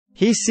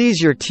He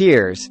sees your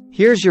tears,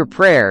 hears your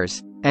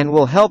prayers, and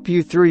will help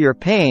you through your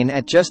pain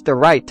at just the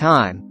right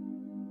time.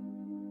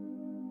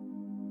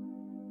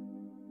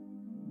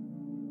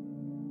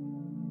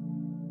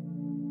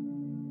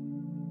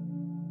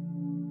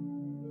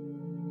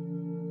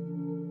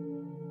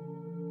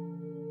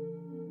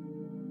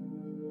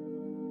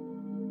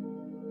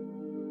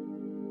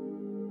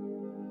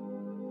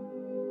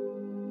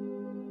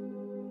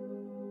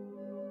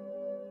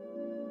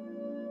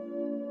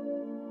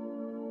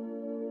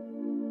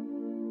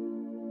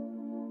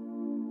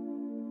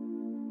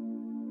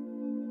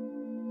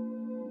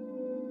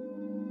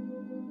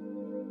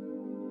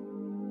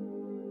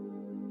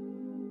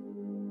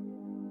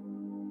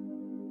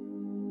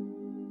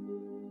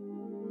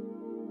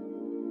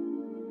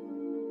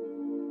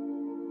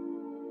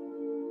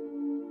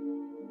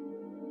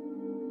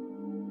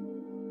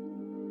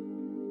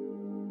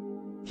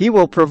 He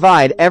will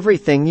provide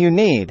everything you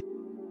need.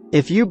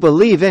 If you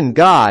believe in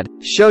God,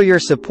 show your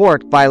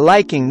support by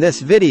liking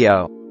this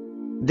video.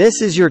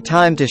 This is your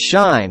time to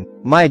shine,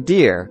 my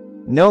dear.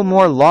 No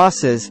more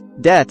losses,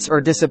 debts or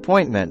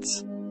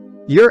disappointments.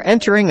 You're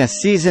entering a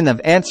season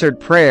of answered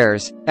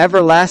prayers,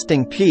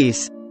 everlasting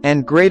peace,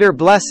 and greater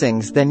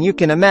blessings than you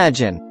can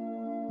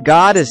imagine.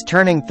 God is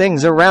turning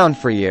things around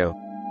for you.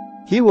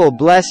 He will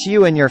bless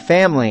you and your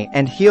family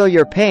and heal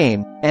your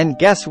pain, and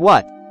guess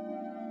what?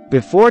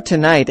 Before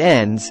tonight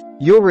ends,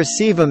 you'll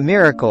receive a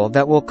miracle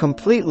that will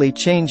completely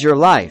change your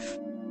life.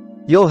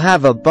 You'll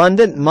have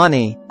abundant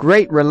money,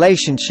 great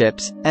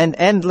relationships, and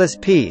endless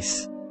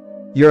peace.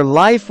 Your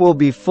life will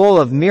be full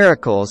of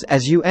miracles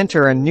as you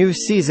enter a new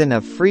season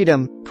of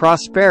freedom,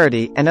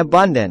 prosperity, and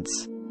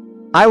abundance.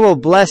 I will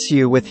bless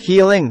you with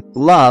healing,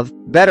 love,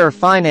 better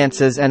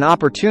finances and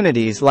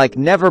opportunities like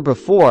never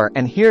before.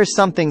 And here's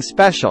something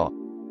special.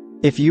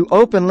 If you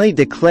openly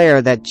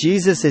declare that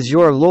Jesus is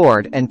your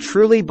Lord and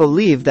truly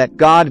believe that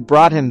God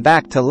brought him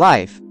back to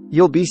life,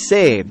 you'll be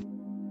saved.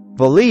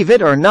 Believe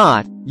it or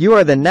not, you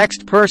are the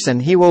next person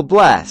he will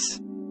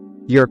bless.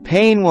 Your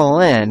pain will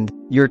end,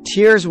 your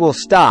tears will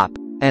stop,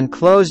 and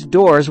closed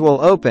doors will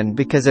open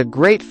because a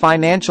great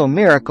financial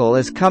miracle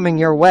is coming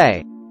your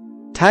way.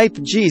 Type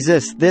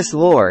Jesus this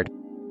Lord.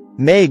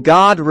 May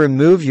God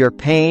remove your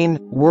pain,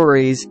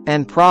 worries,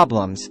 and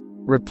problems,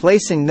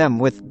 replacing them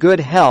with good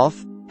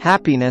health,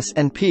 happiness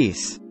and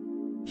peace.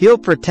 He'll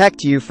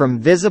protect you from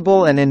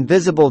visible and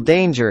invisible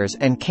dangers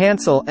and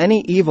cancel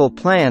any evil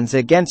plans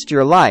against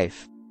your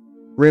life.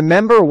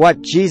 Remember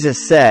what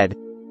Jesus said,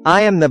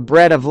 "I am the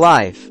bread of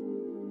life.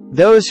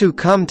 Those who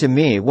come to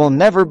me will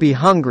never be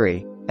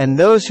hungry, and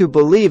those who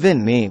believe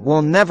in me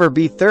will never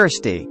be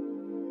thirsty."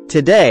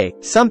 Today,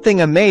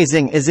 something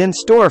amazing is in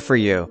store for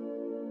you.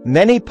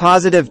 Many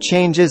positive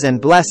changes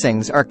and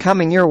blessings are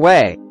coming your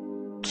way.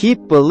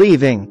 Keep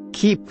believing,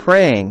 keep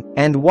praying,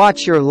 and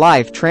watch your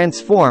life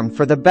transform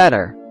for the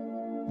better.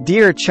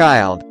 Dear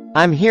child,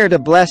 I'm here to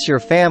bless your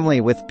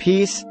family with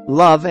peace,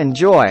 love and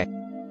joy.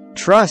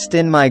 Trust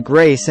in my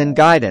grace and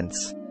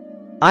guidance.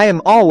 I am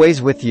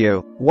always with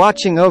you,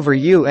 watching over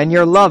you and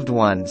your loved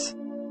ones.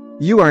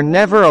 You are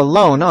never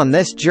alone on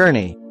this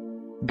journey.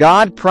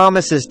 God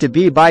promises to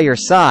be by your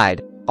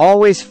side,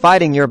 always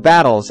fighting your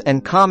battles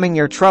and calming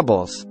your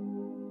troubles.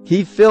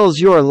 He fills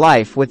your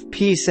life with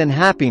peace and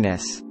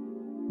happiness.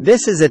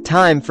 This is a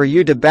time for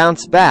you to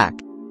bounce back.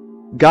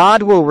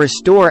 God will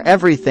restore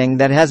everything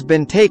that has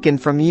been taken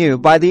from you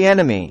by the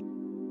enemy.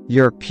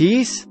 Your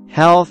peace,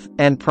 health,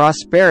 and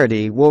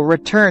prosperity will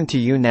return to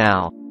you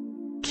now.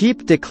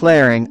 Keep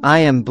declaring, "I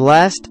am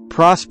blessed,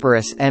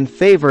 prosperous, and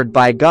favored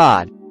by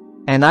God,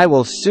 and I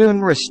will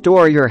soon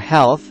restore your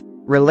health,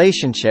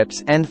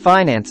 relationships, and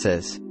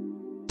finances."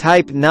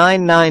 Type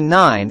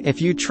 999 if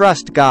you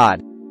trust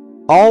God.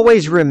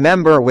 Always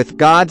remember, with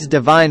God's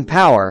divine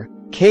power,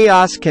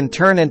 chaos can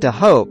turn into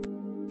hope,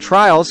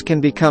 trials can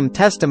become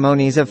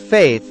testimonies of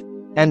faith,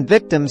 and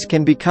victims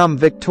can become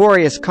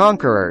victorious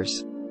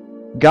conquerors.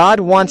 God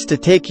wants to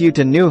take you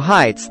to new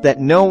heights that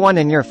no one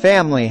in your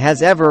family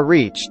has ever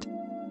reached.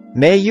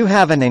 May you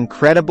have an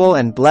incredible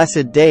and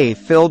blessed day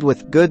filled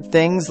with good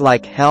things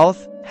like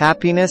health,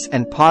 happiness,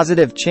 and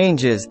positive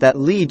changes that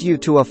lead you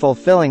to a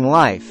fulfilling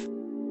life.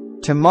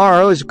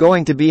 Tomorrow's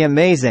going to be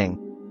amazing.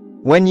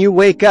 When you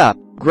wake up,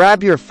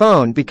 grab your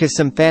phone because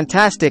some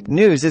fantastic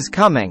news is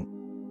coming.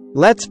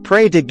 Let's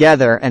pray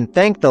together and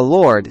thank the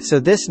Lord so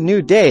this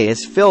new day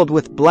is filled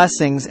with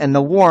blessings and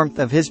the warmth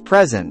of His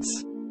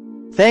presence.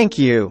 Thank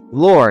you,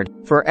 Lord,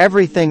 for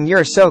everything.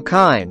 You're so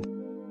kind.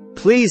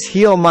 Please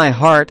heal my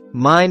heart,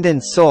 mind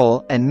and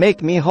soul and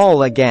make me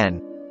whole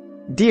again.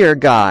 Dear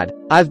God,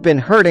 I've been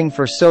hurting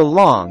for so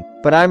long,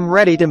 but I'm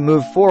ready to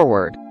move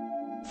forward.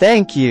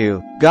 Thank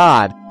you,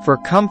 God, for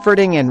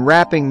comforting and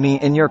wrapping me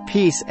in your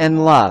peace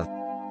and love.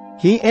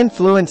 He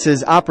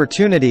influences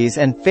opportunities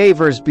and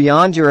favors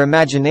beyond your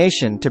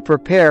imagination to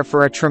prepare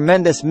for a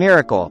tremendous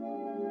miracle.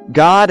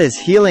 God is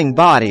healing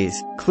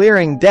bodies,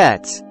 clearing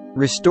debts,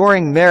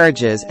 restoring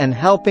marriages and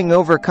helping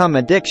overcome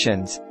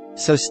addictions,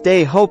 so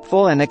stay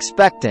hopeful and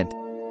expectant,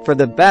 for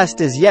the best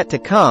is yet to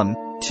come,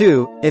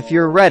 too, if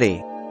you're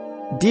ready.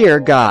 Dear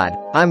God,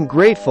 I'm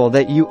grateful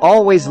that you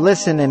always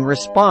listen and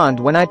respond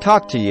when I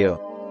talk to you.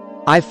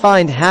 I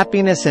find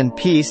happiness and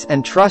peace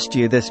and trust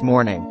you this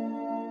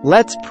morning.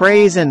 Let's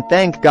praise and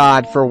thank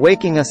God for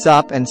waking us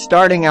up and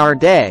starting our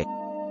day.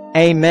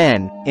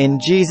 Amen. In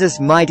Jesus'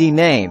 mighty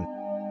name.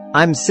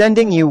 I'm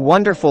sending you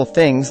wonderful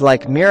things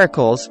like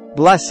miracles,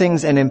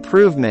 blessings and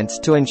improvements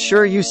to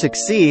ensure you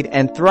succeed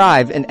and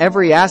thrive in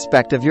every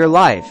aspect of your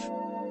life.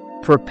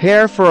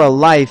 Prepare for a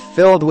life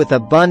filled with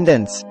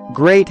abundance,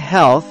 great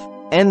health,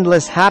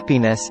 endless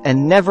happiness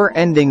and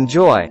never-ending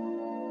joy.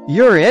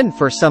 You're in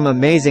for some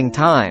amazing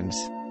times.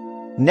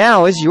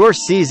 Now is your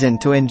season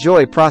to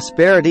enjoy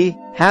prosperity,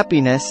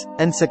 happiness,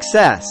 and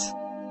success.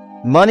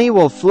 Money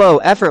will flow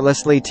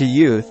effortlessly to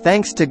you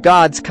thanks to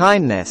God's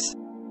kindness.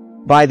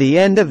 By the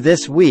end of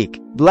this week,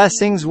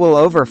 blessings will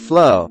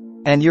overflow,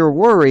 and your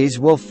worries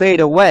will fade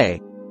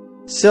away.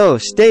 So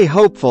stay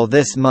hopeful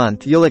this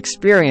month. You'll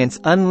experience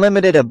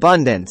unlimited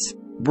abundance,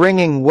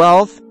 bringing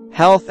wealth,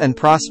 health and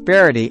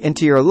prosperity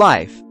into your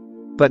life.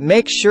 But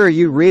make sure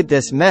you read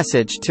this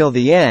message till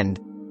the end,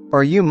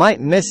 or you might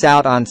miss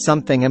out on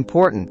something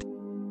important.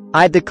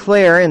 I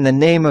declare in the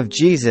name of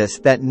Jesus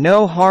that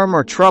no harm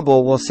or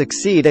trouble will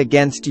succeed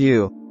against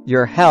you,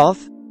 your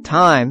health,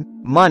 time,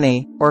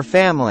 money, or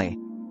family.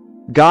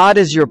 God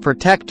is your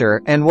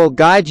protector and will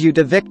guide you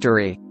to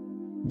victory.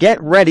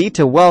 Get ready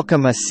to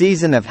welcome a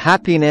season of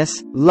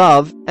happiness,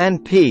 love,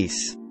 and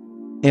peace.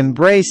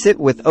 Embrace it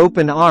with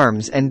open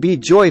arms and be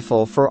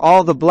joyful for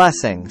all the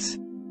blessings.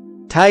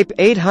 Type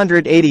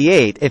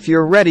 888 if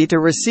you're ready to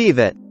receive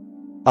it.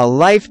 A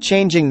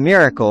life-changing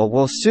miracle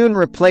will soon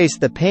replace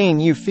the pain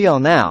you feel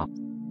now.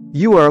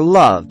 You are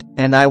loved,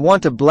 and I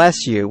want to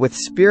bless you with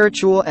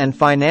spiritual and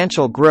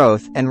financial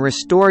growth and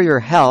restore your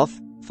health,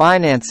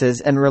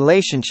 finances and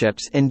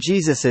relationships in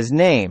Jesus'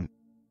 name.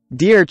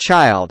 Dear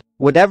child,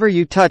 whatever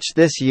you touch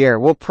this year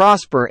will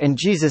prosper in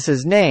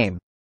Jesus' name.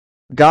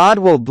 God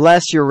will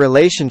bless your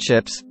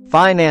relationships,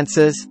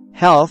 finances,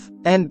 health,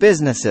 and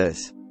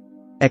businesses.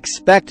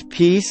 Expect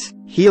peace,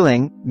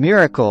 healing,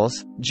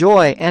 miracles,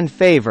 joy and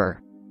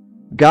favor.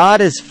 God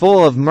is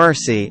full of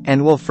mercy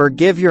and will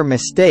forgive your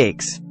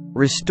mistakes,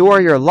 restore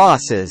your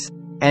losses,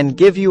 and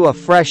give you a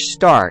fresh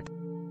start.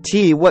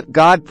 What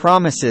God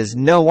promises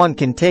no one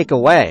can take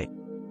away.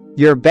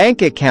 Your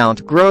bank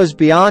account grows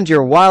beyond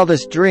your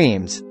wildest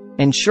dreams,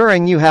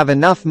 ensuring you have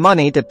enough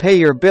money to pay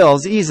your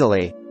bills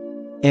easily.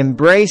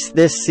 Embrace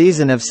this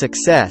season of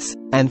success,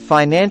 and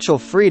financial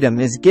freedom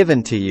is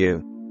given to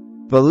you.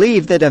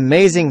 Believe that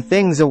amazing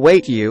things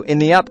await you in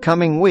the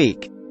upcoming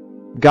week.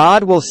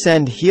 God will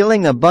send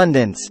healing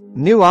abundance,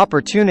 new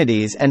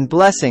opportunities and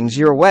blessings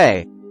your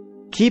way.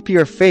 Keep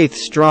your faith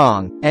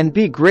strong, and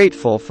be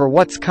grateful for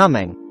what's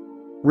coming.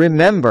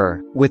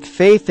 Remember, with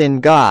faith in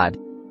God,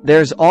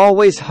 there's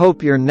always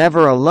hope. You're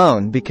never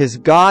alone because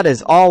God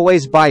is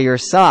always by your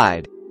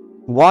side,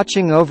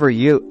 watching over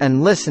you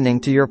and listening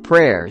to your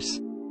prayers.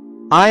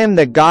 I am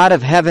the God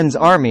of heaven's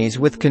armies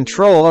with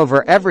control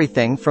over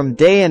everything from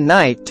day and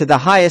night to the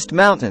highest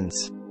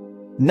mountains.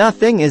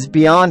 Nothing is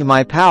beyond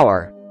my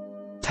power.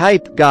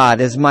 Type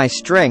God is my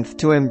strength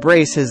to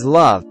embrace His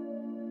love.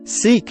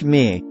 Seek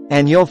me,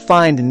 and you'll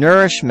find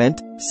nourishment,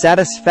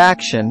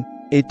 satisfaction,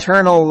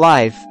 eternal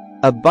life,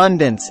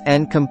 abundance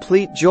and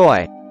complete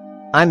joy.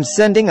 I'm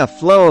sending a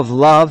flow of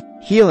love,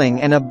 healing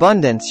and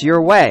abundance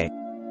your way.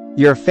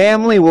 Your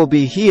family will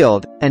be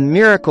healed, and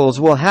miracles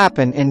will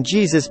happen in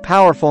Jesus'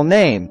 powerful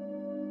name.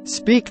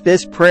 Speak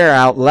this prayer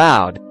out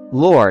loud.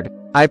 Lord,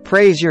 I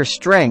praise your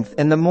strength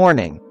in the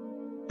morning.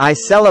 I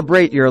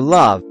celebrate your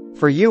love,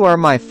 for you are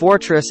my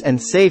fortress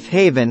and safe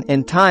haven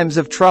in times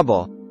of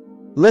trouble.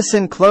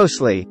 Listen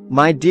closely,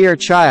 my dear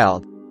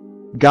child.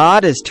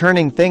 God is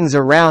turning things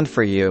around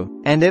for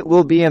you, and it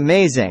will be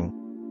amazing.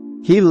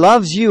 He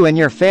loves you and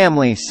your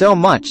family so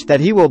much that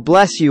He will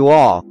bless you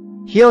all,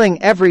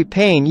 healing every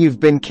pain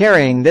you've been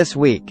carrying this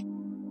week.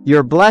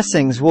 Your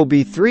blessings will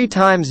be 3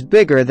 times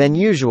bigger than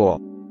usual.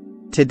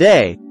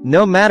 Today,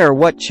 no matter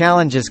what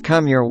challenges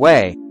come your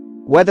way,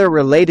 whether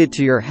related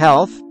to your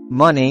health,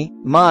 money,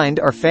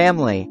 mind or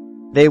family,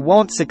 they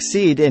won't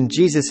succeed in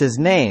Jesus'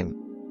 name.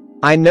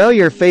 I know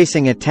you're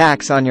facing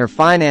attacks on your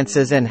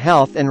finances and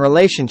health and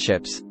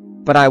relationships,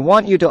 but I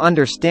want you to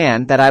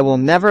understand that I will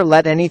never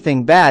let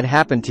anything bad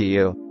happen to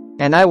you,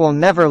 and I will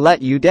never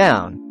let you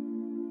down.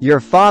 Your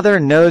Father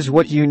knows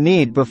what you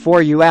need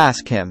before you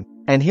ask Him,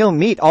 and He'll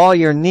meet all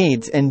your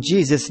needs in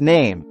Jesus'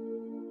 name.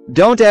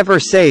 Don't ever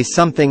say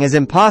something is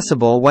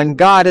impossible when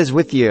God is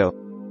with you.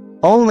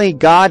 Only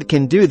God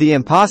can do the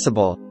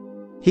impossible.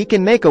 He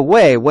can make a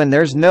way when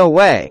there's no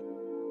way.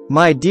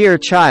 My dear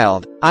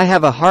child, I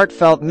have a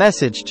heartfelt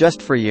message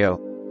just for you.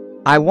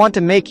 I want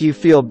to make you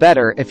feel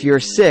better if you're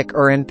sick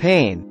or in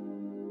pain.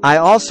 I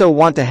also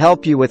want to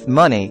help you with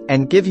money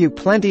and give you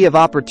plenty of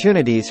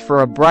opportunities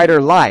for a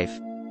brighter life,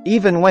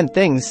 even when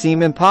things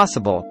seem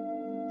impossible.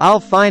 I'll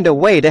find a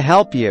way to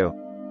help you.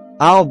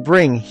 I'll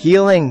bring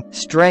healing,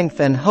 strength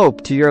and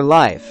hope to your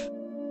life.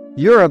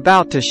 You're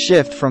about to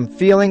shift from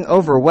feeling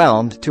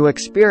overwhelmed to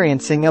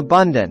experiencing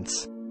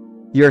abundance.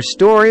 Your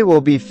story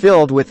will be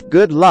filled with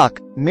good luck,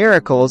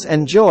 miracles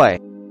and joy.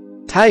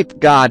 Type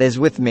God is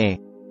with me.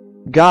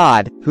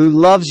 God, who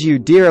loves you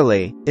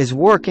dearly, is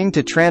working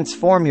to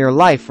transform your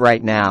life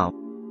right now.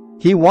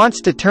 He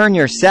wants to turn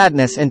your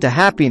sadness into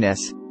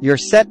happiness, your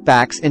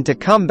setbacks into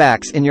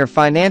comebacks in your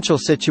financial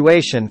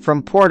situation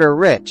from poor to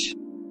rich.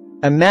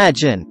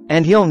 Imagine,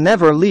 and He'll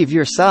never leave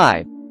your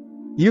side.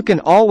 You can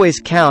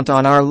always count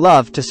on our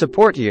love to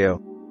support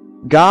you.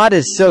 God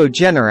is so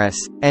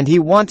generous, and He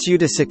wants you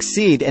to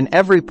succeed in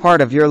every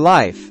part of your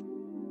life.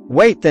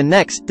 Wait the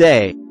next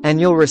day, and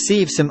you'll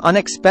receive some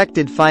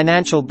unexpected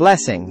financial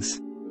blessings.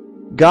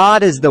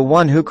 God is the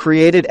one who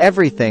created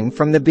everything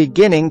from the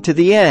beginning to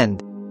the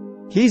end.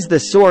 He's the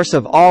source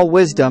of all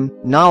wisdom,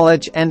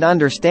 knowledge and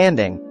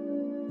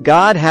understanding.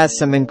 God has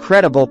some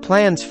incredible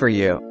plans for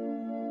you.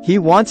 He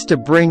wants to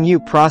bring you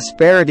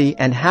prosperity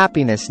and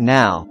happiness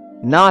now,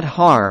 not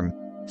harm.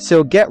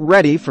 So get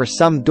ready for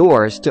some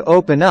doors to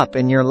open up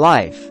in your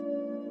life.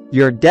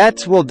 Your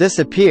debts will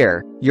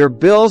disappear, your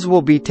bills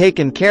will be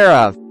taken care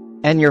of,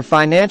 and your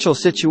financial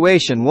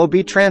situation will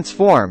be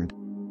transformed.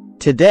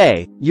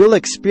 Today, you'll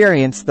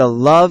experience the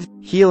love,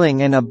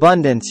 healing and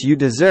abundance you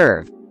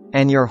deserve,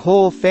 and your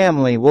whole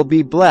family will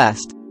be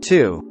blessed,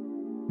 too.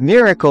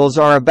 Miracles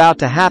are about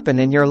to happen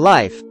in your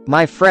life,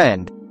 my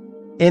friend.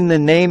 In the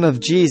name of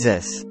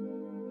Jesus.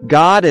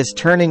 God is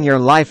turning your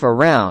life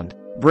around,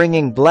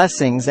 bringing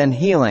blessings and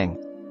healing.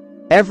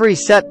 Every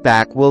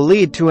setback will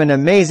lead to an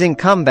amazing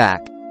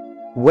comeback.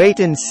 Wait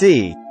and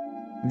see.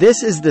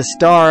 This is the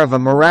start of a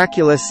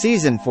miraculous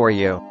season for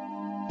you.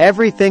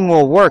 Everything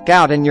will work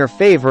out in your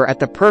favor at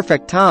the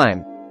perfect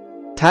time.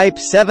 Type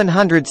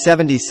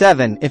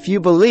 777 if you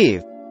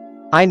believe.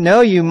 I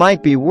know you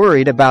might be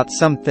worried about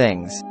some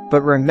things,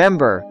 but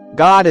remember,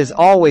 God is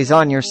always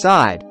on your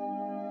side.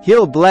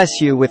 He'll bless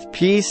you with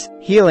peace,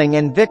 healing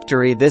and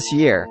victory this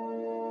year.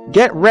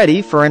 Get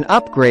ready for an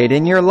upgrade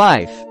in your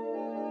life.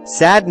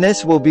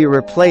 Sadness will be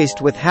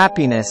replaced with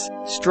happiness,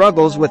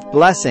 struggles with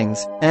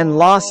blessings, and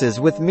losses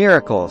with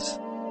miracles.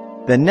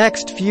 The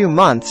next few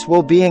months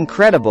will be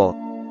incredible.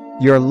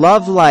 Your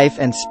love life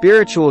and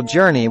spiritual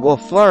journey will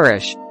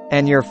flourish,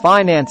 and your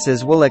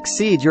finances will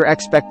exceed your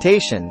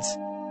expectations.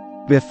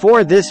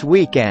 Before this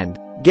weekend,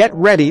 get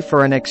ready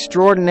for an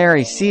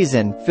extraordinary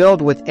season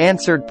filled with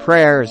answered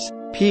prayers,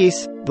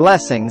 peace,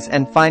 blessings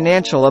and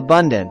financial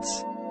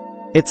abundance.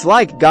 It's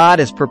like God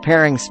is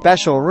preparing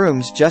special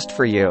rooms just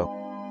for you.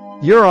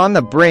 You're on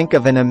the brink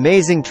of an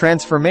amazing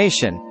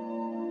transformation.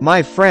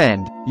 My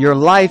friend, your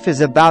life is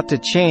about to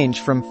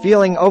change from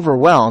feeling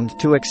overwhelmed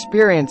to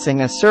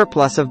experiencing a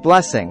surplus of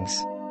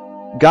blessings.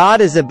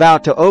 God is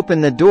about to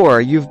open the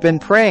door you've been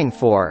praying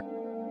for.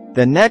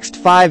 The next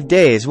 5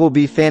 days will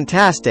be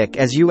fantastic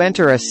as you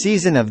enter a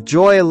season of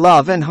joy,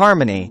 love and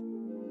harmony.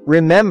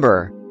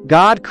 Remember,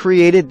 God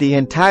created the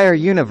entire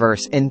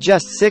universe in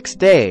just 6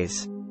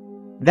 days.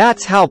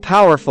 That's how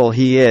powerful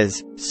He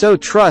is, so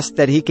trust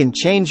that He can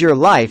change your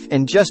life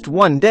in just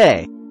one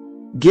day.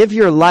 Give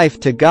your life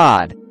to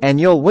God, and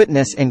you'll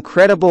witness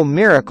incredible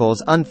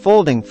miracles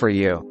unfolding for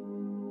you.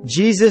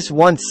 Jesus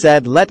once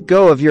said, "Let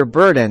go of your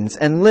burdens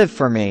and live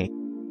for me.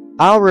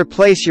 I'll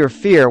replace your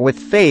fear with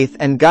faith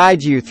and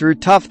guide you through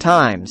tough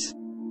times."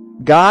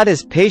 God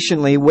is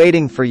patiently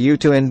waiting for you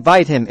to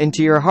invite Him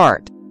into your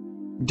heart.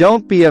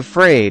 Don't be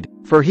afraid,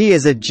 for He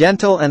is a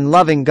gentle and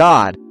loving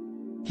God.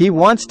 He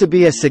wants to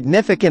be a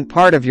significant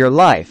part of your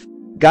life,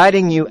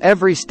 guiding you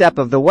every step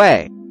of the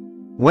way.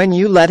 When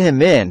you let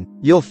Him in,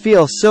 you'll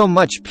feel so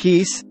much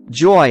peace,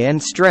 joy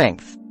and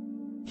strength.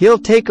 He'll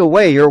take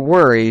away your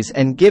worries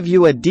and give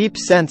you a deep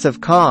sense of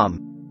calm.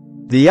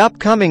 The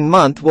upcoming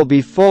month will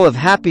be full of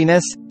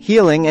happiness,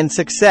 healing and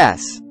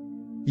success.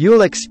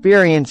 You'll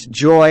experience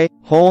joy,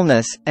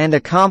 wholeness, and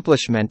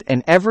accomplishment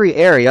in every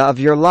area of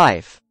your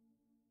life.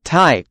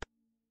 Type,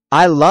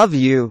 "I love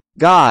you,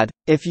 God,"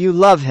 if you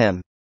love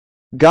Him.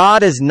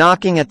 God is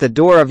knocking at the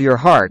door of your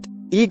heart,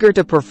 eager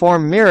to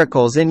perform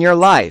miracles in your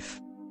life.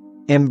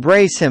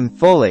 Embrace Him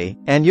fully,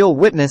 and you'll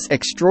witness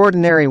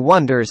extraordinary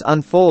wonders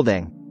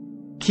unfolding.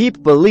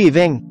 Keep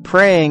believing,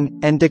 praying,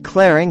 and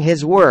declaring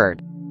His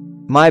word.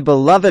 My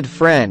beloved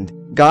friend,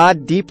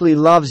 God deeply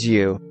loves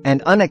you,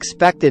 and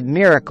unexpected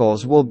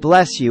miracles will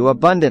bless you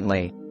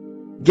abundantly.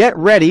 Get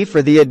ready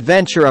for the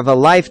adventure of a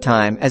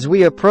lifetime as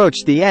we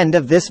approach the end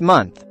of this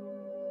month.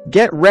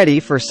 Get ready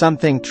for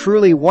something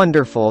truly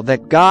wonderful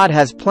that God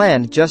has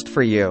planned just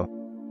for you.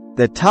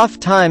 The tough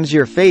times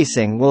you're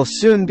facing will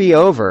soon be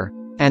over,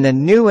 and a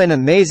new and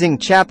amazing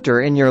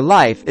chapter in your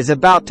life is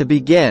about to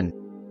begin.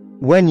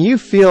 When you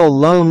feel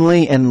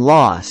lonely and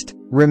lost,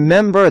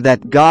 remember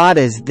that God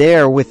is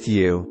there with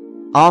you,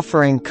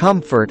 offering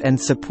comfort and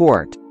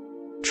support.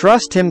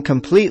 Trust Him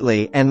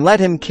completely and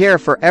let Him care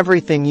for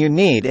everything you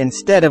need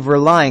instead of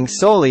relying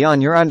solely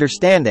on your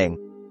understanding.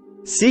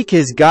 Seek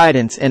His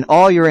guidance in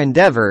all your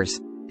endeavors,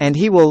 and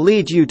He will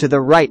lead you to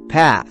the right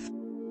path.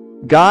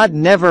 God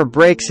never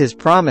breaks His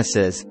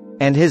promises,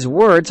 and His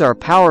words are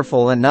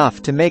powerful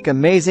enough to make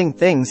amazing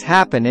things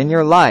happen in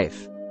your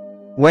life.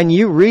 When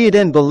you read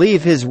and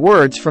believe His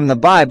words from the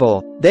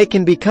Bible, they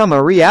can become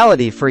a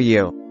reality for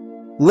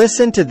you.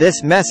 Listen to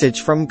this message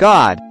from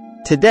God.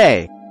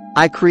 Today,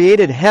 I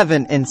created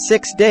heaven in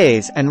 6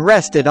 days and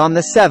rested on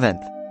the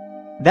seventh.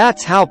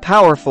 That's how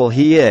powerful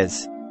He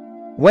is.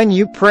 When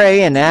you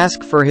pray and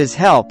ask for His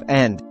help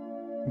and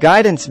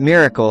guidance,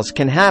 miracles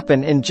can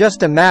happen in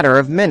just a matter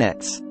of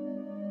minutes.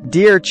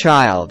 Dear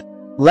child,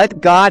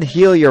 let God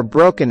heal your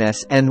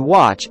brokenness and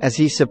watch as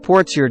He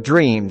supports your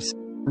dreams,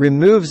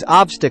 removes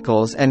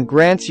obstacles and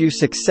grants you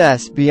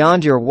success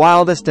beyond your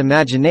wildest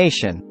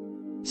imagination.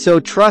 So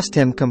trust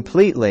Him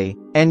completely,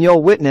 and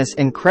you'll witness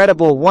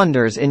incredible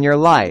wonders in your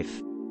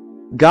life.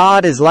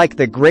 God is like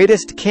the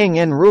greatest king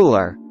and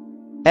ruler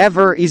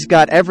ever. He's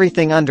got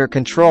everything under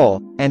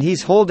control, and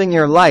He's holding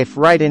your life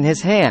right in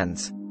His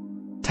hands.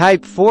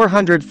 Type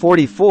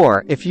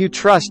 444 if you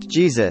trust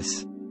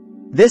Jesus.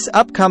 This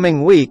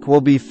upcoming week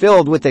will be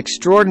filled with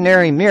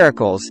extraordinary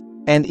miracles,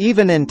 and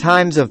even in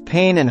times of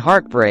pain and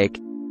heartbreak,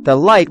 the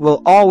light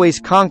will always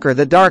conquer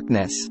the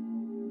darkness.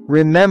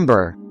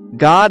 Remember,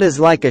 God is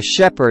like a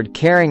shepherd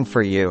caring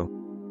for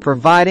you,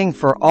 providing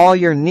for all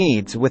your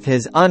needs with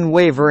His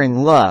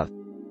unwavering love.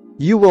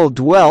 You will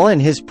dwell in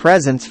His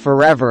presence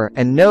forever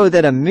and know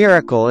that a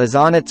miracle is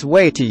on its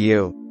way to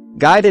you,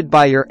 guided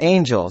by your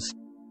angels,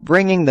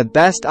 bringing the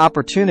best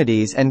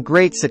opportunities and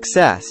great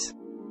success.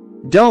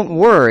 Don't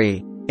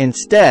worry.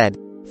 Instead,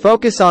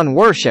 focus on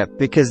worship,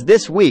 because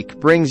this week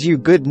brings you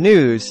good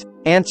news,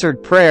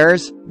 answered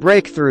prayers,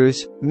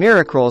 breakthroughs,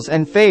 miracles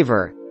and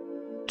favor.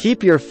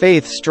 Keep your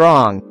faith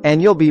strong,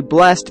 and you'll be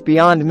blessed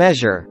beyond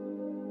measure.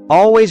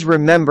 Always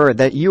remember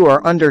that you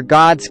are under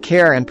God's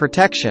care and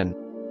protection.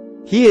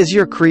 He is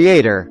your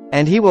Creator,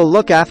 and He will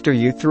look after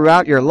you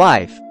throughout your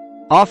life,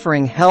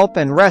 offering help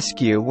and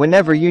rescue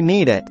whenever you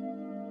need it.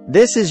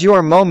 This is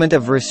your moment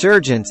of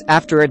resurgence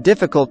after a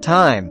difficult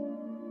time.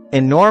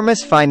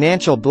 Enormous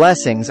financial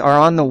blessings are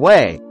on the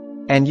way,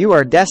 and you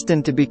are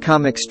destined to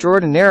become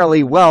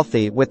extraordinarily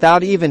wealthy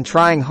without even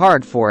trying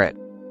hard for it.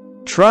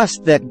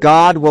 Trust that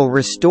God will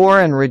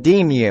restore and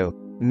redeem you,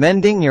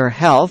 mending your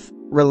health,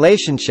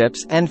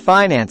 relationships and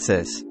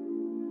finances.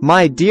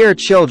 My dear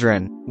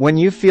children, when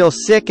you feel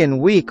sick and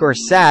weak or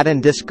sad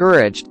and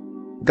discouraged,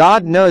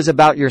 God knows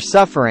about your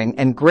suffering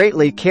and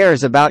greatly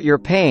cares about your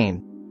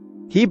pain.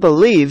 He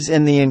believes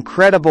in the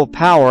incredible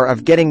power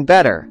of getting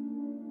better.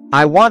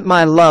 I want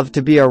my love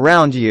to be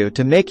around you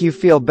to make you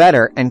feel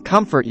better and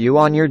comfort you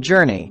on your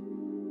journey.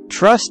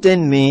 Trust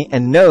in me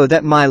and know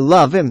that my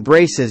love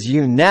embraces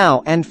you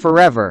now and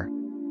forever.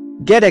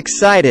 Get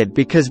excited,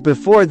 because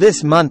before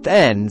this month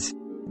ends,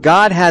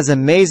 God has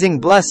amazing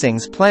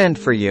blessings planned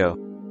for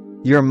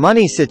you. Your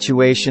money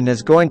situation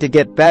is going to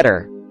get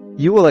better.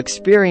 You will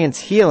experience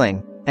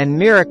healing, and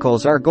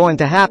miracles are going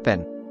to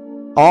happen.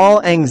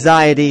 All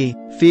anxiety,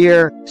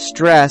 fear,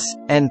 stress,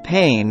 and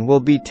pain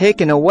will be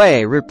taken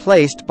away,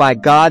 replaced by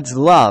God's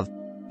love,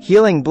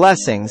 healing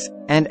blessings,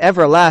 and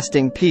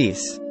everlasting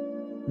peace.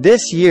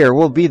 This year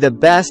will be the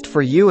best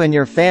for you and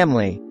your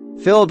family,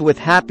 filled with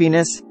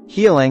happiness,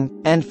 healing,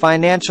 and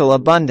financial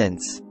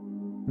abundance.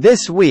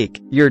 This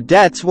week, your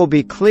debts will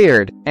be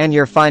cleared, and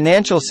your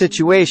financial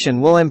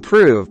situation will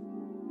improve.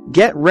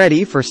 Get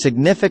ready for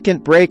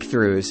significant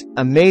breakthroughs,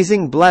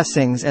 amazing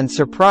blessings and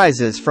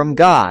surprises from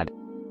God.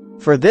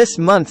 For this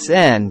month's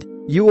end,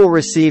 you will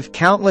receive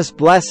countless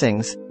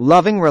blessings,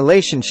 loving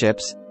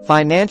relationships,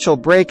 financial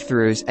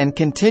breakthroughs and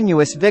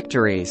continuous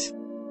victories.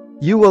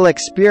 You will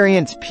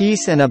experience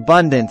peace and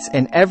abundance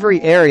in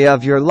every area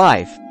of your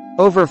life,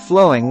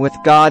 overflowing with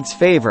God's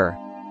favor.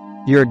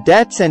 Your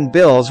debts and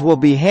bills will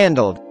be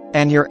handled,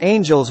 and your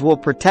angels will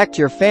protect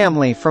your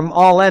family from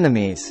all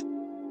enemies.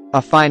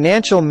 A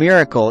financial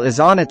miracle is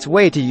on its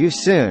way to you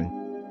soon.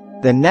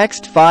 The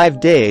next 5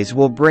 days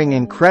will bring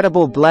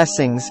incredible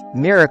blessings,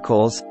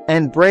 miracles,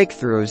 and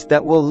breakthroughs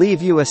that will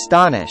leave you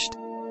astonished.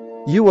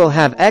 You will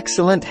have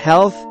excellent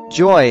health,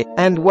 joy,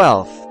 and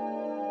wealth.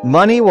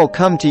 Money will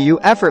come to you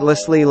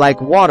effortlessly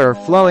like water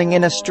flowing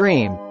in a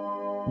stream.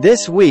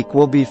 This week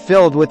will be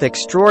filled with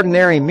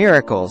extraordinary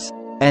miracles,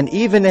 and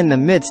even in the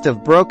midst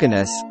of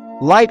brokenness,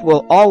 light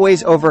will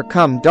always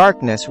overcome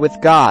darkness with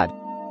God.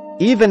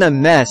 Even a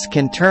mess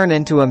can turn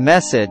into a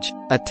message,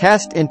 a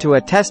test into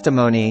a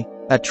testimony,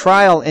 a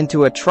trial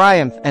into a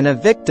triumph, and a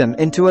victim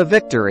into a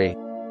victory.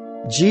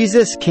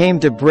 Jesus came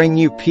to bring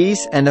you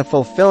peace and a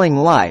fulfilling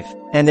life,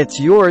 and it's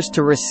yours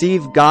to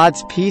receive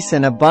God's peace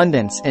and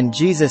abundance in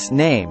Jesus'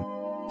 name.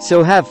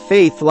 So have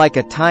faith like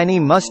a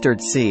tiny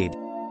mustard seed,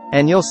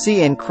 and you'll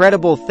see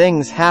incredible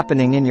things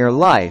happening in your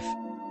life,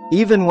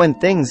 even when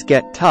things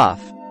get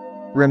tough.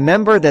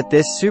 Remember that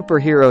this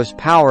superhero's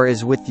power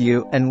is with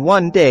you, and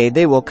one day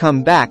they will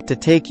come back to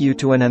take you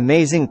to an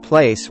amazing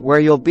place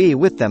where you'll be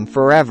with them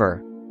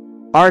forever.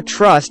 Our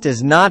trust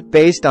is not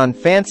based on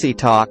fancy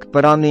talk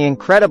but on the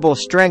incredible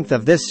strength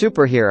of this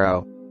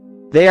superhero.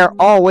 They are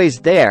always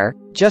there,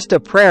 just a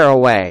prayer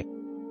away.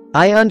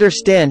 I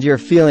understand you're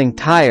feeling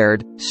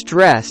tired,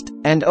 stressed,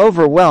 and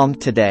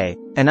overwhelmed today,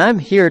 and I'm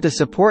here to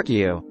support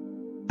you.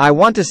 I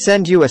want to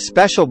send you a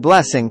special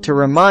blessing to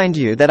remind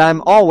you that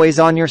I'm always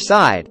on your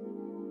side.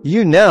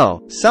 You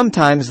know,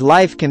 sometimes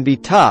life can be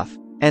tough,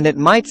 and it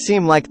might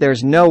seem like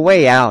there's no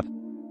way out.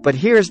 But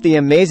here's the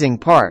amazing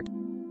part.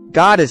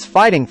 God is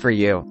fighting for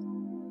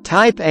you.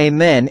 Type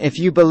Amen if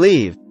you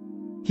believe.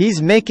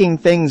 He's making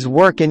things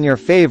work in your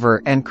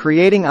favor and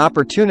creating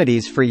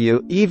opportunities for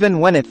you even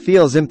when it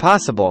feels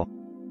impossible.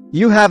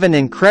 You have an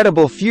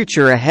incredible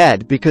future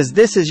ahead because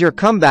this is your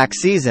comeback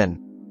season.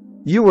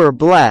 You were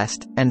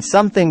blessed, and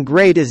something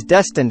great is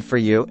destined for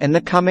you in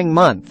the coming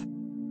month.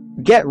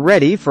 Get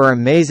ready for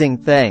amazing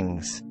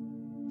things.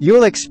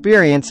 You'll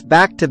experience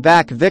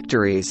back-to-back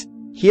victories,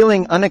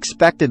 healing,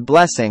 unexpected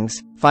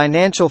blessings,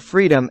 financial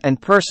freedom,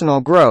 and personal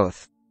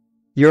growth.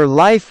 Your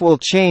life will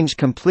change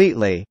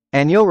completely,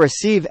 and you'll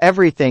receive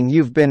everything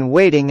you've been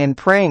waiting and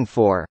praying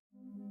for.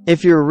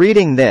 If you're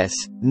reading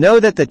this,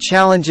 know that the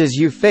challenges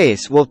you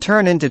face will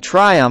turn into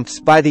triumphs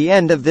by the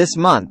end of this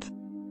month.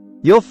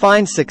 You'll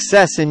find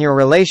success in your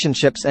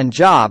relationships and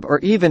job, or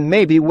even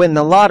maybe win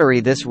the lottery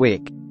this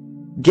week.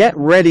 Get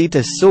ready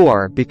to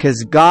soar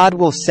because God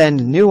will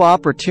send new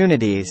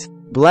opportunities,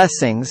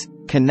 blessings,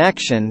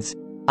 connections,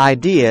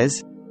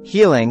 ideas,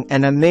 healing,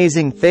 and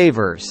amazing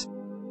favors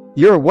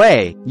your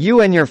way.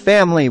 You and your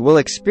family will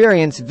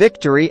experience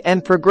victory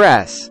and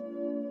progress.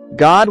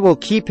 God will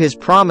keep His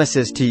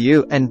promises to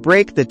you and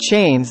break the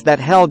chains that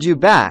held you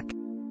back.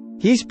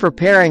 He's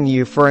preparing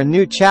you for a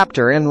new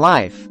chapter in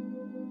life.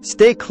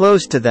 Stay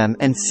close to them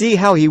and see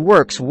how He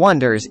works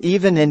wonders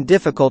even in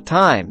difficult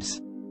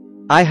times.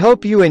 I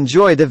hope you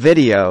enjoy the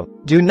video.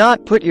 Do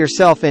not put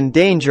yourself in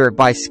danger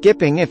by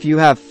skipping. If you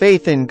have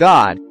faith in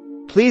God,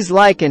 please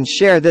like and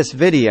share this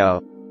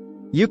video.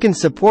 You can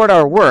support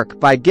our work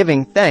by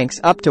giving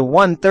thanks up to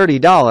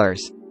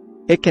 $130.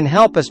 It can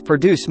help us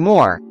produce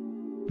more.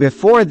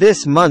 Before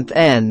this month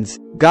ends,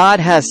 God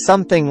has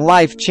something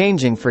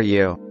life-changing for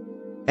you.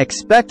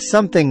 Expect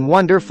something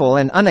wonderful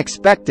and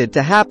unexpected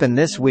to happen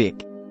this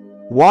week.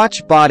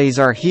 Watch bodies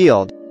are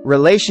healed,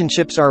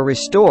 relationships are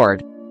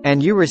restored,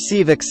 and you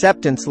receive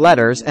acceptance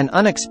letters and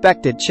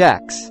unexpected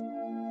checks.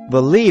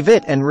 Believe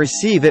it and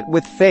receive it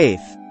with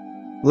faith.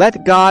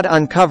 Let God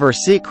uncover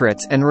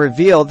secrets and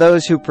reveal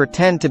those who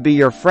pretend to be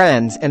your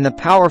friends in the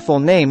powerful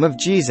name of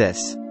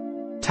Jesus.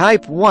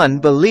 Type 1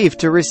 believe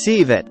to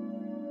receive it.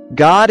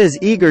 God is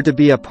eager to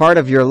be a part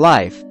of your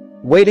life,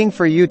 waiting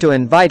for you to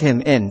invite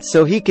Him in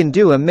so He can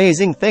do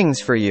amazing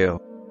things for you.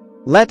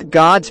 Let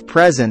God's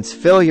presence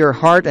fill your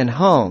heart and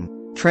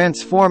home,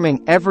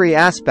 transforming every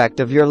aspect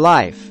of your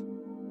life.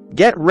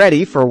 Get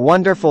ready for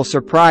wonderful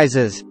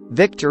surprises,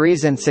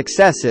 victories, and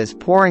successes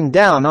pouring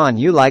down on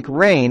you like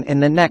rain in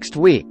the next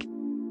week.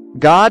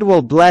 God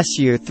will bless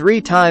you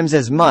 3 times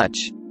as much,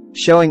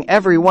 showing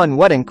everyone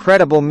what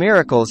incredible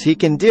miracles He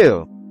can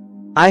do.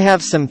 I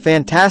have some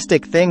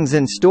fantastic things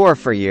in store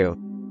for you,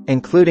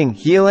 including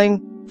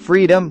healing,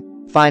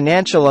 freedom,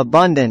 financial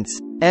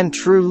abundance, and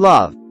true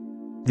love.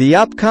 The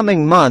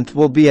upcoming month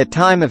will be a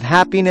time of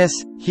happiness,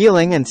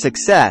 healing, and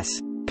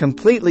success,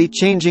 completely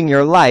changing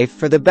your life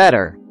for the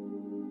better.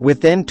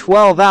 Within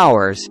 12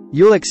 hours,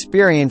 you'll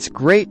experience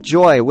great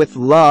joy with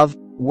love,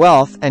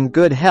 wealth, and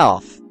good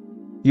health.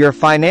 Your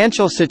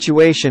financial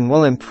situation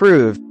will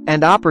improve,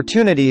 and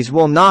opportunities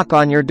will knock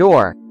on your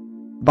door.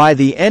 By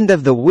the end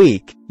of the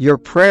week, your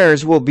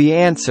prayers will be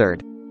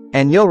answered,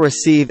 and you'll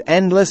receive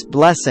endless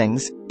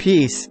blessings,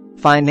 peace,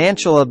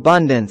 financial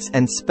abundance,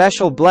 and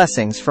special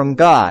blessings from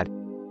God.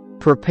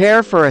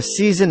 Prepare for a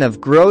season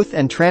of growth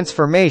and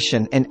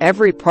transformation in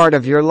every part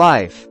of your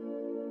life.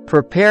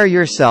 Prepare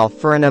yourself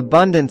for an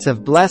abundance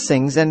of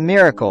blessings and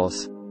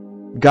miracles.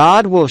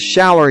 God will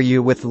shower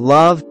you with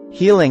love,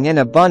 healing, and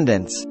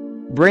abundance,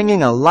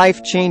 bringing a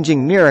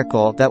life-changing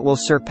miracle that will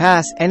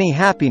surpass any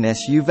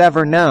happiness you've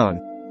ever known.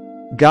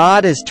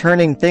 God is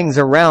turning things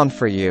around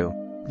for you,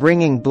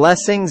 bringing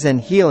blessings and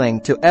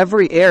healing to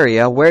every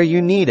area where you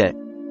need it.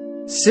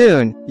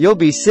 Soon, you'll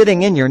be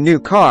sitting in your new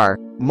car,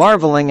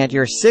 marveling at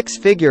your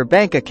 6-figure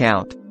bank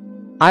account.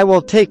 I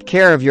will take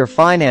care of your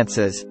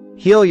finances,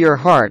 heal your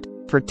heart,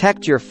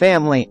 protect your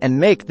family, and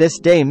make this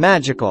day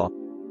magical.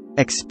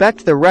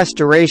 Expect the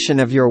restoration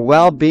of your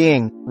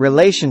well-being,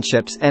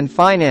 relationships, and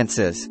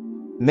finances,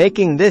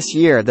 making this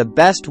year the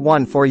best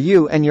one for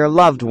you and your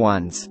loved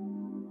ones.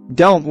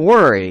 Don't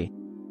worry.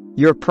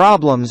 Your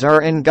problems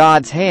are in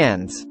God's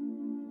hands.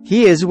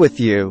 He is with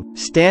you,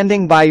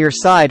 standing by your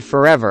side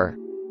forever.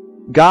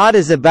 God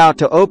is about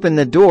to open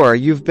the door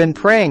you've been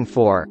praying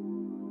for.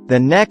 The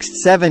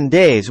next 7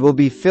 days will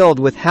be filled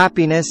with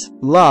happiness,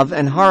 love,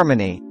 and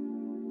harmony.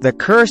 The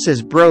curse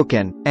is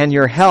broken, and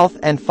your health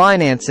and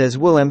finances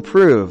will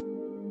improve.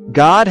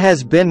 God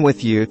has been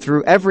with you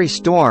through every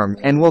storm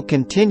and will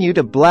continue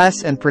to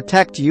bless and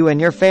protect you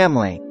and your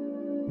family.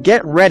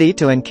 Get ready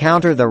to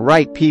encounter the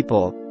right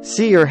people,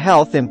 see your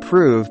health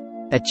improve,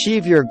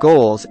 achieve your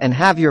goals, and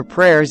have your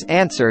prayers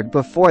answered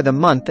before the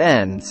month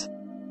ends.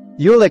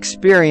 You'll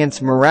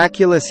experience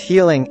miraculous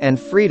healing and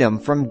freedom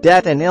from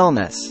debt and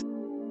illness.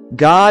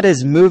 God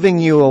is moving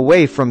you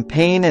away from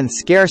pain and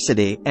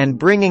scarcity and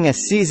bringing a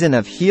season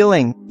of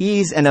healing,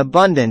 ease and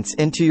abundance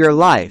into your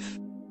life.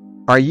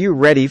 Are you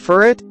ready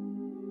for it?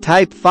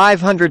 Type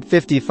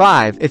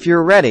 555 if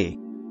you're ready.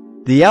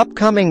 The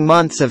upcoming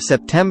months of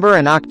September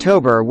and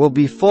October will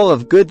be full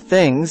of good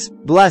things,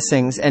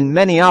 blessings and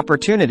many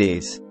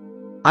opportunities.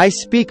 I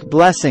speak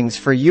blessings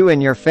for you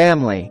and your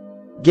family,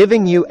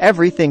 giving you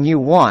everything you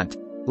want,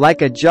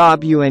 like a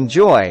job you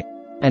enjoy,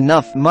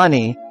 enough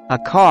money, a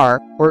car,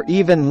 or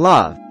even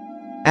love.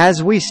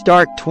 As we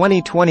start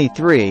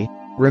 2023,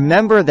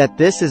 remember that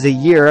this is a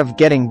year of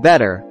getting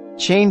better,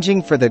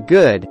 changing for the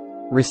good,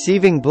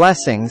 receiving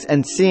blessings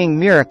and seeing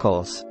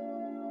miracles.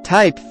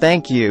 Type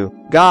thank you,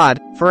 God,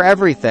 for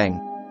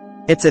everything.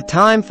 It's a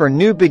time for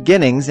new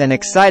beginnings and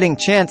exciting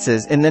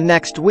chances in the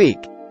next week.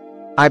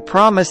 I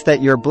promise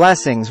that your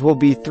blessings will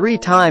be 3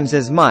 times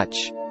as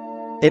much.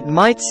 It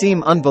might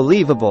seem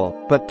unbelievable,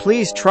 but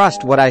please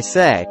trust what I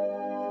say.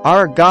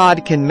 Our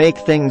God can make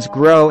things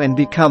grow and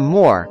become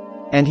more,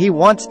 and He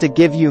wants to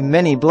give you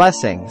many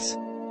blessings.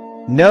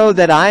 Know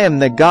that I am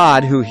the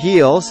God who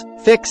heals,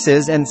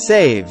 fixes and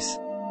saves.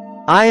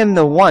 I am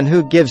the one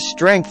who gives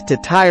strength to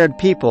tired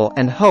people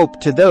and hope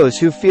to those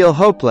who feel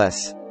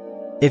hopeless.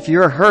 If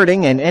you're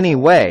hurting in any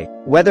way,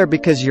 whether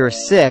because you're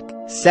sick,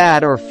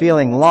 sad or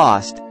feeling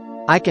lost,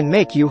 I can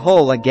make you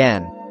whole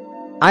again.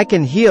 I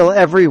can heal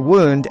every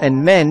wound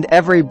and mend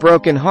every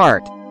broken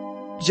heart.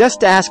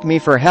 Just ask me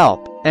for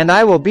help, and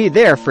I will be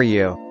there for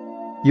you.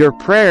 Your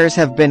prayers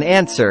have been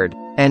answered,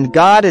 and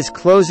God is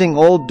closing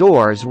old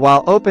doors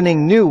while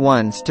opening new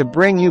ones to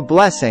bring you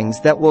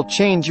blessings that will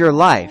change your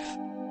life.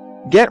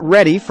 Get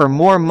ready for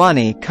more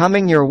money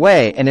coming your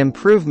way and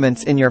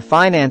improvements in your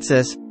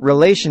finances,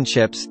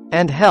 relationships,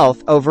 and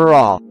health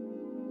overall.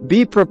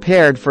 Be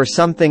prepared for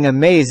something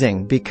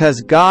amazing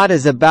because God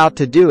is about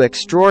to do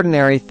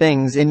extraordinary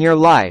things in your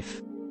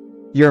life.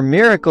 Your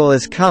miracle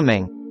is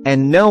coming,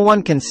 and no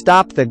one can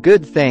stop the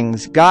good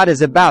things God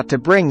is about to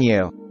bring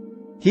you.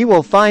 He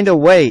will find a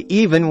way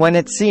even when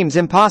it seems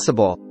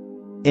impossible.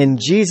 In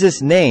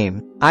Jesus'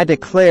 name, I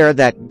declare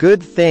that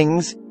good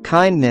things,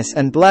 kindness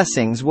and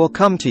blessings will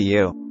come to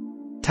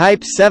you.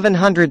 Type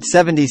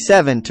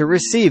 777 to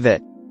receive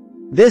it.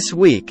 This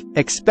week,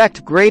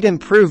 expect great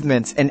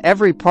improvements in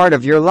every part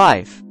of your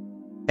life.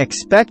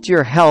 Expect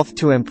your health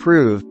to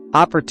improve,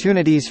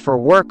 opportunities for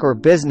work or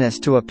business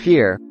to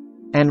appear,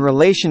 and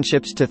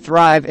relationships to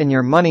thrive and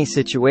your money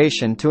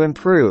situation to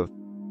improve.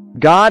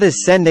 God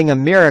is sending a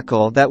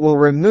miracle that will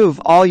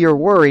remove all your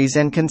worries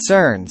and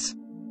concerns.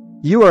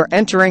 You are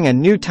entering a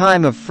new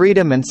time of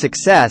freedom and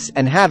success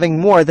and having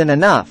more than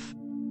enough.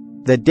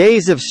 The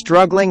days of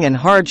struggling and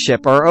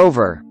hardship are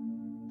over.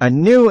 A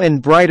new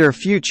and brighter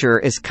future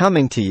is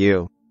coming to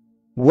you.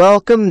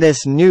 Welcome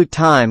this new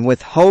time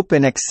with hope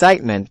and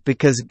excitement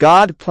because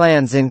God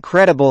plans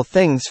incredible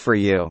things for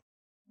you.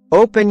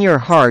 Open your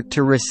heart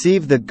to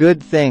receive the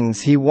good things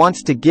He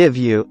wants to give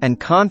you and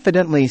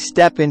confidently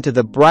step into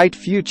the bright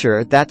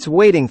future that's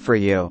waiting for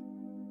you.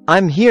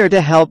 I'm here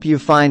to help you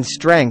find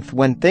strength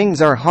when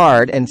things are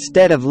hard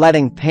instead of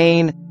letting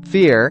pain,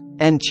 fear,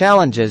 and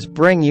challenges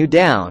bring you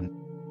down.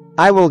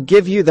 I will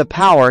give you the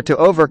power to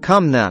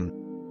overcome them.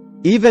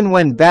 Even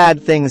when bad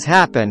things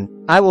happen,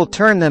 I will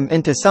turn them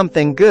into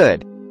something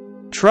good.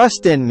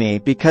 Trust in me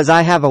because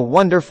I have a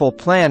wonderful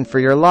plan for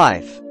your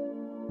life.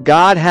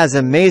 God has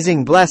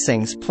amazing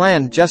blessings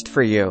planned just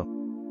for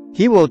you.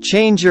 He will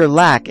change your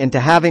lack into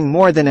having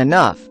more than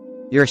enough,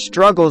 your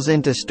struggles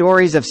into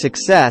stories of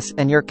success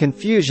and your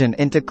confusion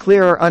into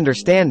clearer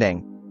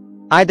understanding.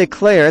 I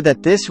declare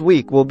that this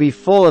week will be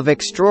full of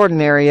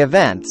extraordinary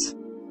events.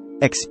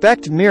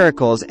 Expect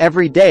miracles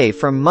every day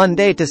from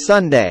Monday to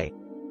Sunday.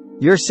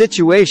 Your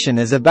situation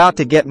is about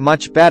to get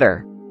much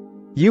better.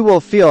 You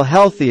will feel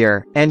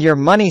healthier, and your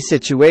money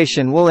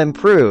situation will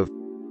improve.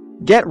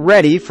 Get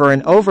ready for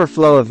an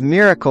overflow of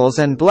miracles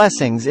and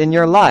blessings in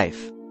your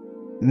life.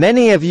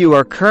 Many of you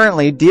are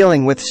currently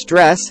dealing with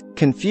stress,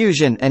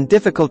 confusion, and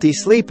difficulty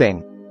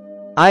sleeping.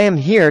 I am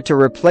here to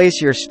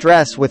replace your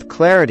stress with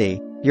clarity,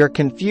 your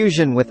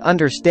confusion with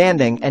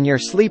understanding, and your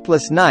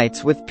sleepless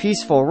nights with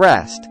peaceful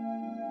rest.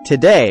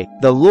 Today,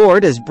 the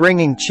Lord is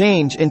bringing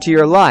change into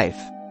your life.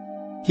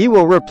 He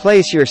will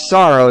replace your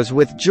sorrows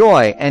with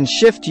joy and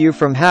shift you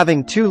from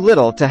having too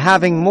little to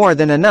having more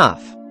than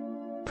enough.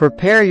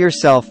 Prepare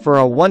yourself for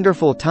a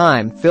wonderful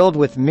time filled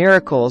with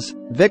miracles,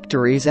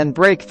 victories and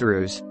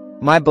breakthroughs,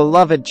 my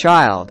beloved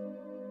child.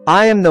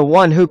 I am the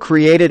one who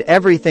created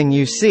everything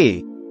you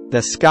see,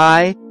 the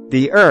sky,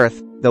 the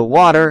earth, the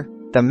water,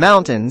 the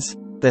mountains,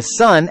 the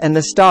sun and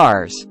the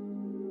stars.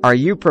 Are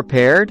you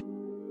prepared?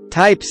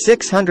 Type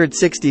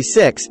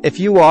 666 if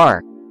you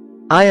are.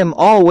 I am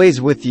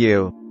always with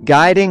you,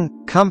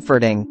 guiding,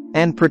 comforting,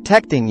 and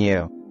protecting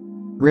you.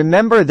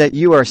 Remember that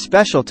you are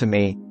special to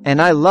me,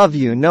 and I love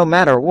you no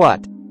matter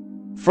what.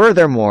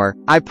 Furthermore,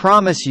 I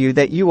promise you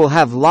that you will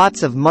have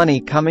lots of money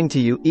coming to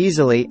you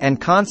easily and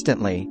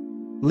constantly,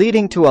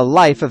 leading to a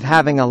life of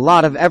having a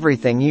lot of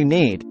everything you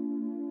need.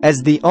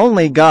 As the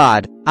only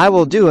God, I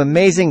will do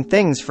amazing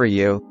things for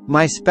you,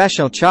 my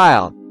special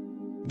child.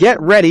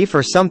 Get ready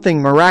for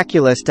something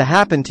miraculous to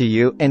happen to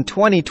you in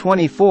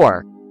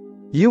 2024.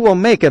 You will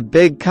make a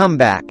big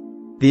comeback.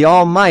 The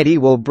Almighty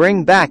will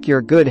bring back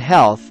your good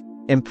health,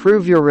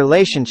 improve your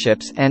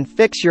relationships, and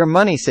fix your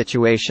money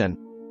situation.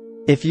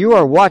 If you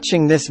are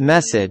watching this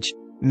message,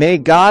 may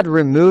God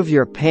remove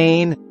your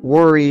pain,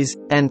 worries,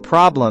 and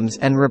problems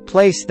and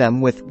replace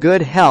them with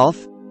good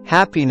health,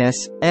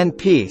 happiness, and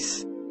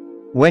peace.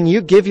 When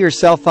you give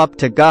yourself up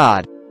to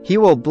God, He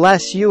will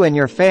bless you and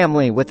your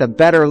family with a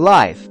better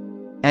life,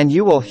 and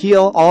you will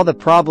heal all the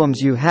problems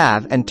you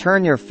have and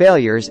turn your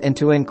failures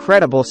into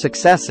incredible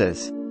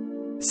successes.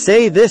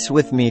 Say this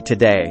with me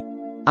today: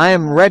 I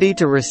am ready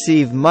to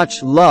receive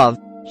much love,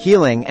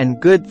 healing, and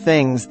good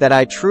things that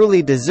I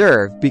truly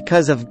deserve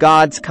because of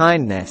God's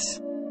kindness.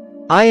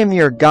 I am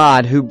your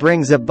God who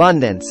brings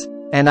abundance,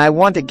 and I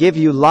want to give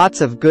you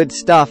lots of good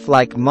stuff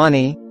like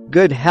money,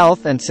 good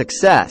health, and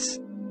success.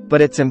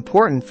 But it's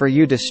important for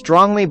you to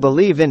strongly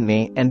believe in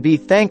me and be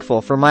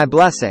thankful for my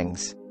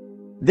blessings.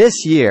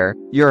 This year,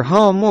 your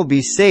home will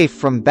be safe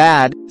from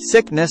bad,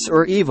 sickness,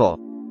 or evil.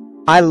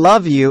 I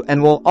love you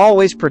and will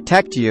always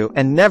protect you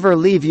and never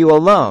leave you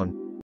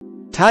alone.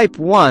 Type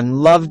 1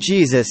 Love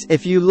Jesus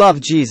if you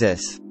love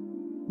Jesus.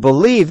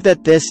 Believe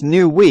that this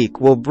new week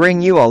will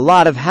bring you a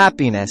lot of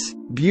happiness,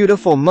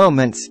 beautiful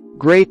moments,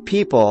 great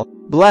people,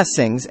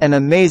 blessings, and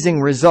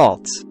amazing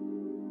results.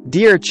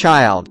 Dear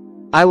child,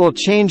 I will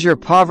change your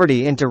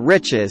poverty into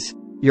riches,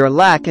 your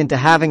lack into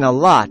having a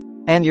lot,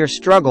 and your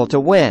struggle to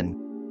win.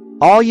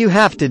 All you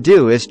have to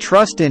do is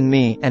trust in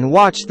me and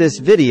watch this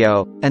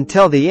video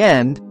until the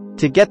end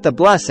to get the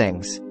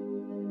blessings.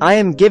 I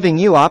am giving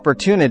you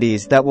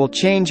opportunities that will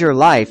change your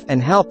life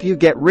and help you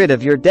get rid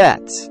of your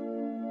debts.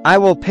 I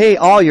will pay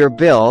all your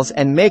bills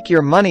and make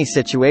your money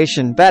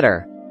situation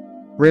better.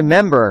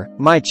 Remember,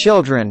 my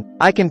children,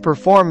 I can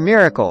perform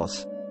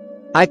miracles.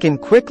 I can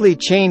quickly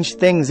change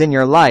things in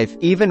your life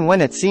even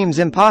when it seems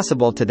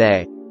impossible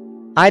today.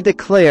 I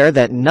declare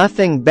that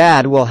nothing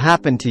bad will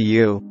happen to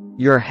you,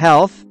 your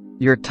health,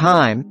 your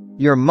time,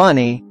 your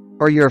money,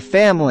 or your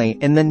family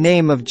in the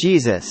name of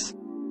Jesus.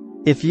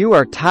 If you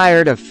are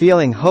tired of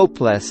feeling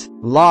hopeless,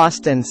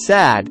 lost, and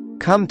sad,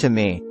 come to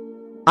me.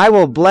 I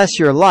will bless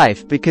your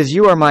life because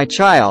you are my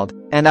child,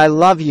 and I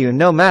love you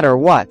no matter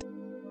what.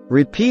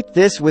 Repeat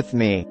this with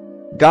me: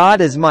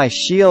 God is my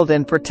shield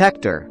and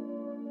protector.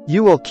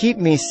 You will keep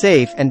me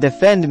safe and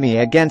defend me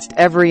against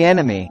every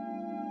enemy.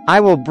 I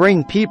will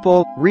bring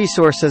people,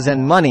 resources,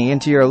 and money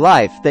into your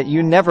life that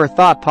you never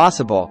thought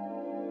possible.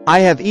 I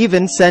have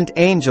even sent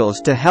angels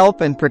to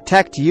help and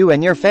protect you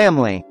and your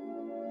family.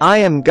 I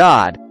am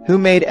God, who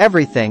made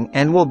everything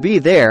and will be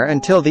there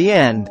until the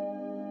end.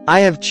 I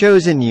have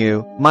chosen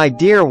you, my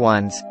dear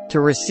ones, to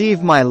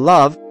receive my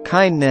love,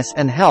 kindness,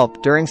 and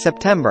help during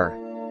September.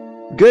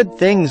 Good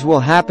things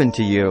will happen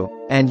to you,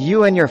 and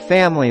your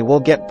family will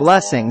get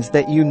blessings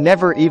that you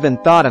never even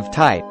thought of.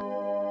 Type: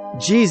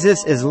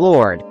 Jesus is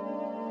Lord.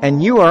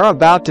 And you are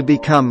about to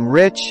become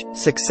rich,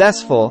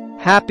 successful,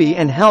 happy,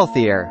 and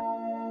healthier.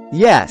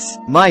 Yes,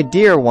 my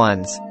dear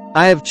ones,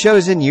 I have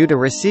chosen you to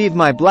receive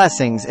my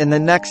blessings in the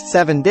next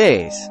 7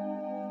 days.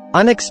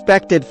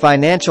 Unexpected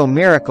financial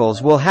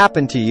miracles will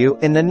happen to you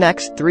in the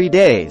next 3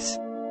 days.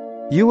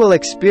 You will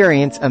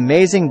experience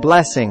amazing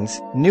blessings,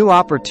 new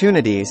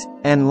opportunities,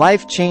 and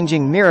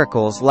life-changing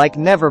miracles like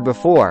never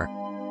before.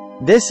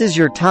 This is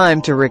your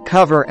time to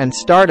recover and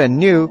start a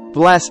new,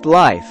 blessed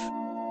life.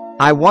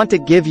 I want to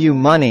give you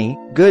money,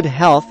 good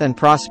health, and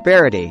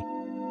prosperity.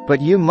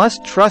 But you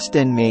must trust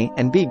in me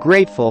and be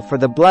grateful for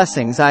the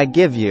blessings I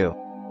give you.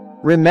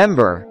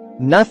 Remember,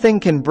 nothing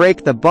can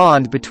break the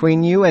bond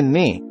between you and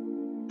me.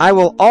 I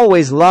will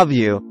always love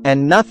you,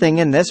 and nothing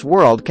in this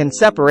world can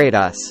separate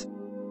us.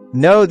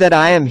 Know that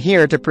I am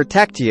here to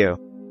protect you.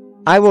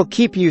 I will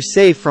keep you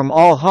safe from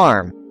all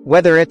harm,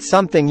 whether it's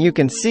something you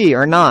can see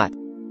or not.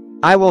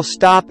 I will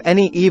stop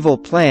any evil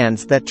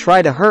plans that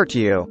try to hurt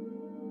you.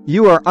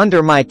 You are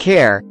under my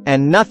care,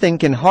 and nothing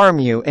can harm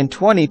you in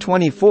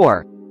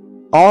 2024.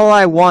 All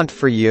I want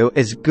for you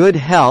is good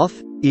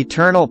health,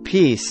 eternal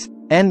peace,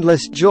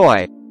 endless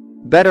joy,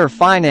 better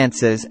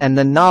finances, and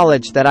the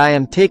knowledge that I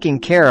am taking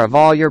care of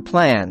all your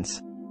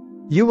plans.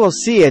 You will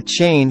see a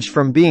change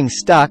from being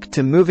stuck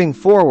to moving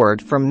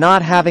forward, from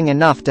not having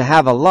enough to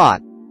have a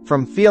lot,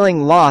 from feeling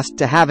lost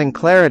to having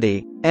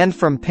clarity, and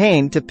from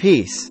pain to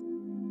peace.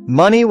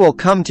 Money will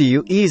come to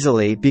you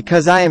easily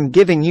because I am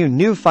giving you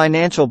new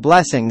financial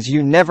blessings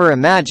you never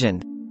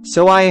imagined,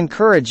 so I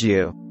encourage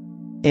you.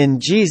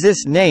 In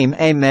Jesus' name,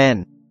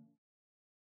 amen.